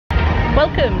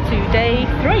Welcome to day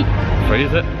 3. 3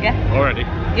 is it? Yeah. Already?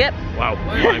 Yep. Wow,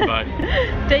 flying by.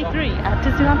 Day 3 at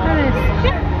Disneyland Paris.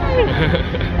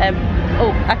 Yay!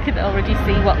 Oh, I can already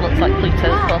see what looks like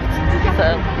Pluto's butt.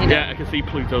 So, you know. Yeah, I can see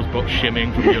Pluto's butt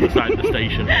shimmying from the other side of the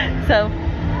station. So,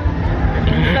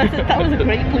 that was a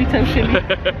great Pluto shimmy.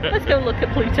 Let's go look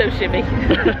at Pluto shimmy.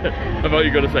 I thought you were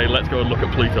going to say, let's go and look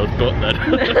at Pluto's butt then.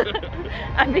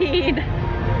 I mean,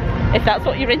 if that's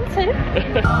what you're into.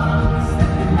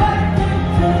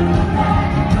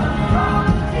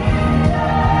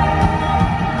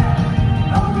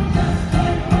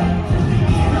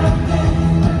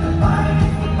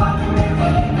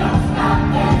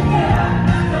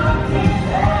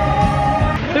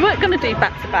 We weren't going to do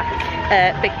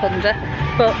back-to-back Big Thunder,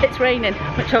 but it's raining,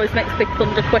 which always makes Big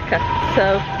Thunder quicker,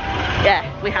 so yeah,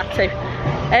 we had to.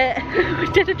 We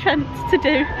did attempt to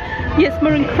do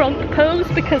Yzma and Kronk pose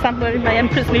because I'm wearing my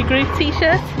Emperor's New Groove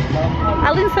t-shirt.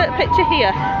 I'll insert a picture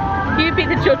here. You be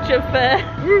the judge of...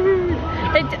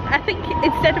 I think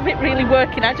instead of it really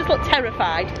working, I just look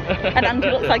terrified, and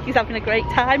Andy looks like he's having a great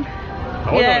time.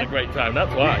 I was having a great time,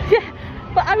 that's why. Yeah,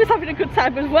 but I was having a good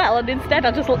time as well, and instead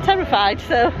I just look terrified,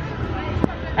 so...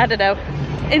 I don't know.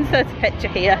 Insert a picture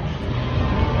here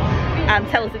and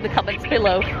tell us in the comments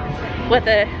below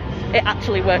whether it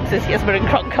actually works as Yzma and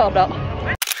Kronk or not.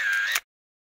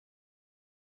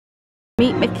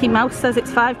 Meet Mickey Mouse says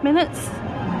it's 5 minutes.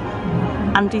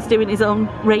 Andy's doing his own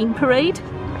rain parade.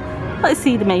 Let's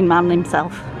see the main man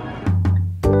himself.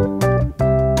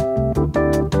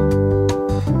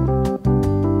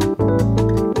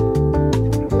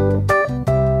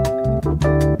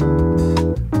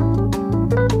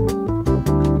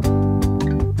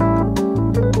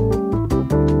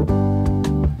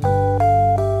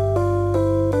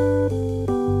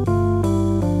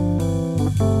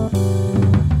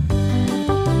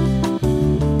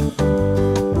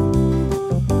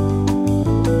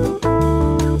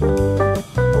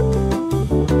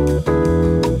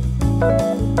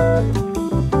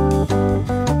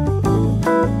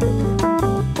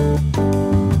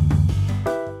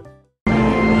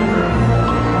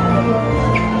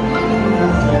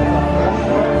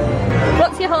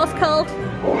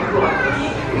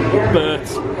 Bert.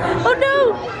 Oh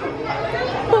no!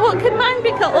 But what can mine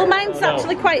be called? Oh, mine's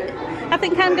actually quite... I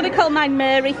think I'm going to call mine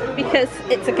Mary because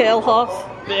it's a girl horse.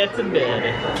 Bert and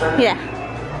Mary. Yeah.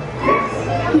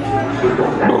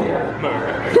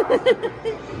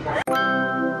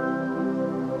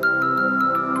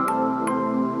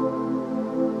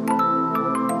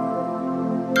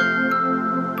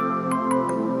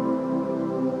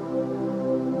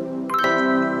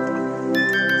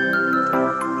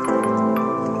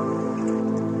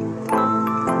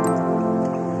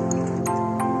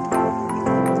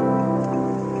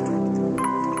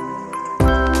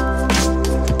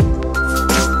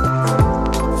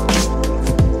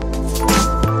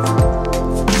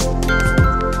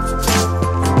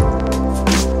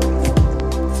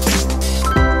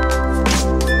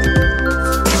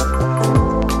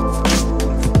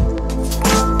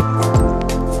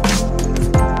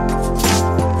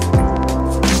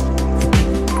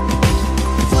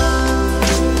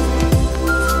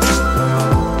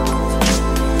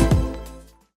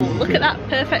 Look at that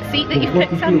perfect seat that you've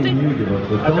picked, Andy.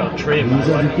 I've got a tree in my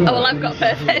way. Oh well, I've got a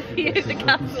perfect view of the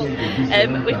castle.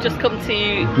 We've just come to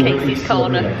Casey's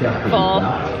Corner for,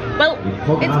 well,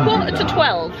 it's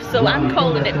 11:45, so I'm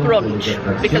calling it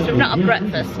brunch because we've not had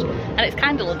breakfast and it's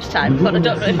kind of lunchtime, but I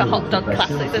don't know if a hot dog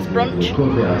class is as brunch.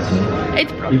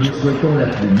 It's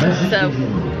brunch. So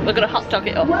we're going to hot dog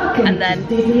it up and then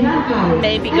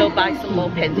maybe go buy some more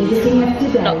pins.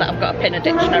 Not that I've got a pin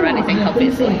addiction or anything,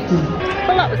 obviously.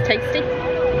 Well, that was tasty.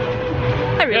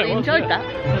 I really enjoyed that.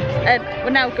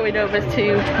 We're now going over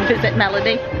to visit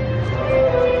Melanie.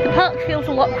 The park feels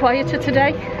a lot quieter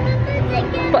today,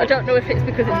 but I don't know if it's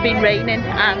because it's been raining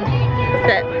and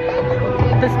that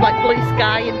there's like blue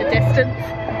sky in the distance,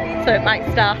 so it might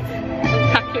start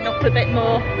packing up a bit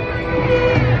more.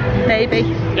 Maybe.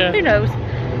 Yeah. Who knows?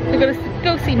 We're going to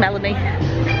go see Melanie.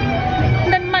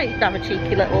 And then might have a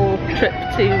cheeky little trip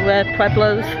to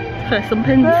Pueblos for some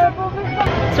pins.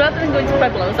 So rather than going to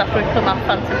Pueblos after we come off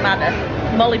Phantom Manor,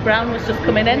 Molly Brown was just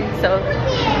coming in, so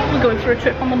we're going for a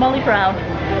trip on the Molly Brown.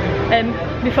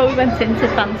 Before we went into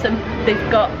Phantom, they've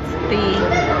got the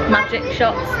magic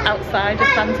shots outside of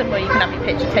Phantom where you can have your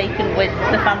picture taken with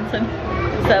the Phantom.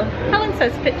 So I'll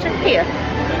insert a picture here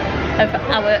of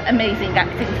our amazing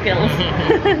acting skills.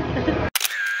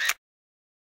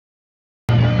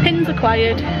 Pins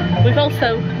acquired. We've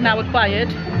also now acquired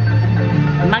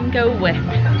Mango Whip,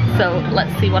 so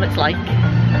let's see what it's like.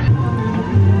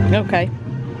 Okay,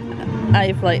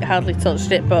 I've like hardly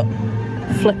touched it, but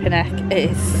flipping heck,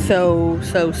 it is so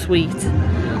sweet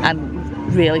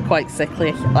and really quite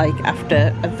sickly, like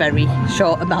after a very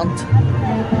short amount.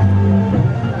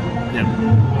 Yeah.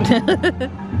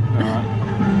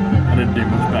 I didn't do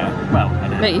much better. Well, I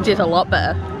did. No, you did a lot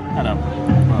better. I know.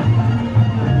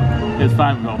 But it was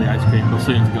fine with all the ice cream, but as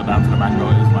soon as it got down to the mango,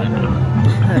 it was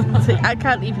like... See, I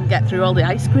can't even get through all the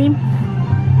ice cream.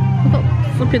 I've got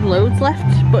flipping loads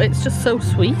left, but it's just so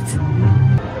sweet.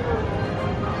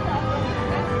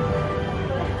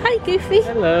 Hi, Goofy.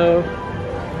 Hello.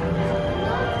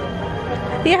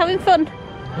 Are you having fun?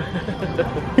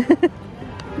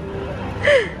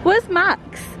 Where's Max?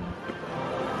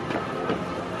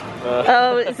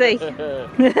 Oh, let's see.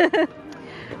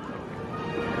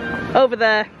 Over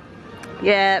there.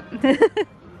 Yeah.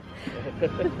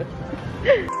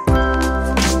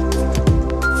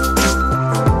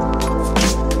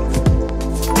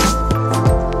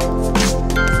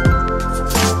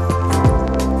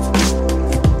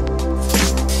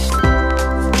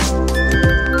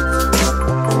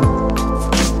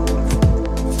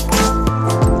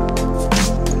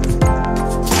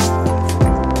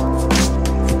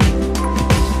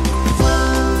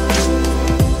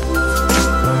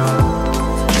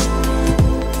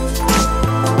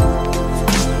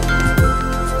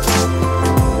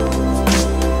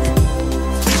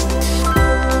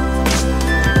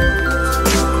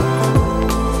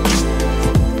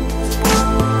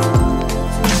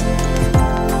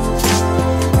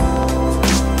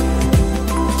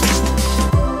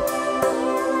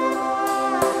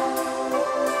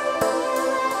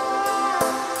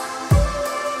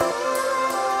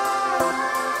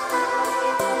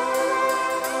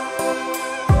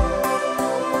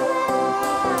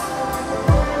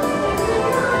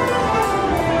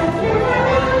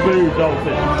 Boo,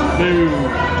 dolphin. Boo.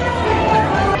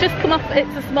 Just come off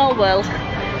It's a Small World,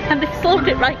 and they slowed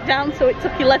it right down, so it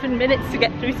took 11 minutes to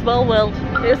get through Small World.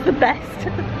 It was the best.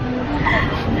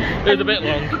 It was a bit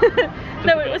long.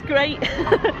 No, it was great.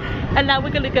 And now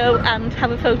we're going to go and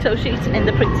have a photo shoot in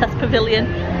the Princess Pavilion,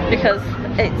 because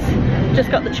it's just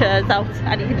got the chairs out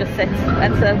and you can just sit.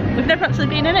 And so we've never actually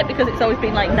been in it because it's always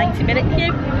been like 90-minute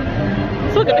queue.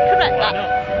 So we're going to correct that.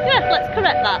 Yeah, let's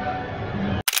correct that.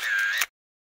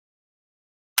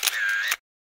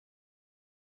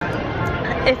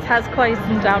 It has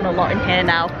quietened down a lot in here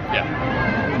now.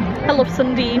 Yeah. I love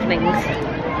Sunday evenings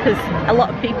because a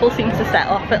lot of people seem to set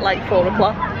off at like 4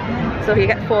 o'clock. So you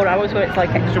get 4 hours where it's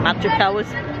like extra magic hours.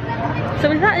 So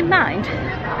with that in mind,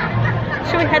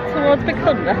 shall we head towards Big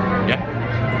Thunder?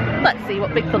 Yeah. Let's see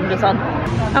what Big Thunder's on.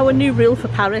 Our new rule for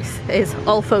Paris is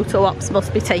all photo ops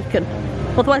must be taken.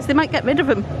 Otherwise they might get rid of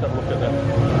them. Don't look at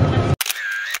them.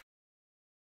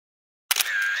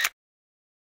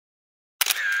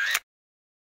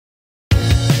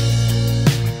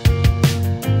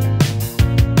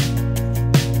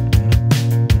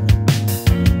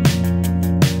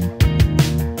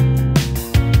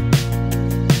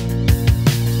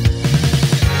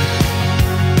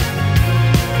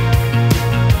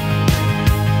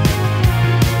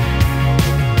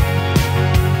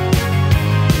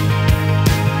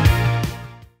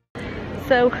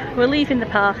 So we're leaving the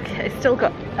park. It's still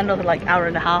got another like hour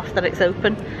and a half that it's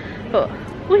open, but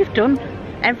we've done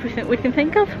everything we can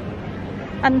think of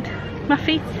and my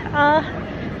feet are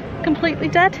completely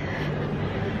dead.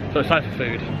 So it's time for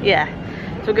food. Yeah,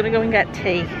 so we're gonna go and get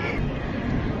tea.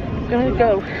 We're gonna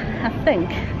go, I think,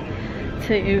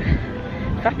 to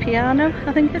Vapiano,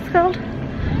 I think it's called,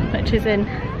 which is in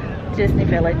Disney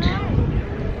Village.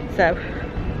 So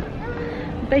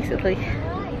basically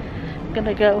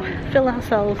gonna go fill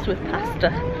ourselves with pasta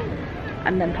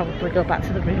and then probably go back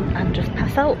to the room and just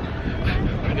pass out.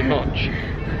 Pretty much.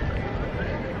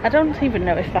 I don't even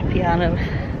know if Vapiano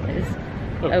is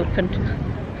open.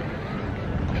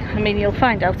 I mean, you'll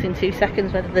find out in 2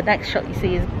 seconds whether the next shot you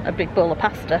see is a big bowl of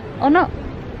pasta or not.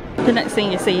 The next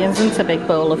thing you see isn't a big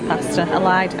bowl of pasta. I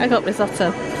lied, I got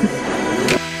risotto.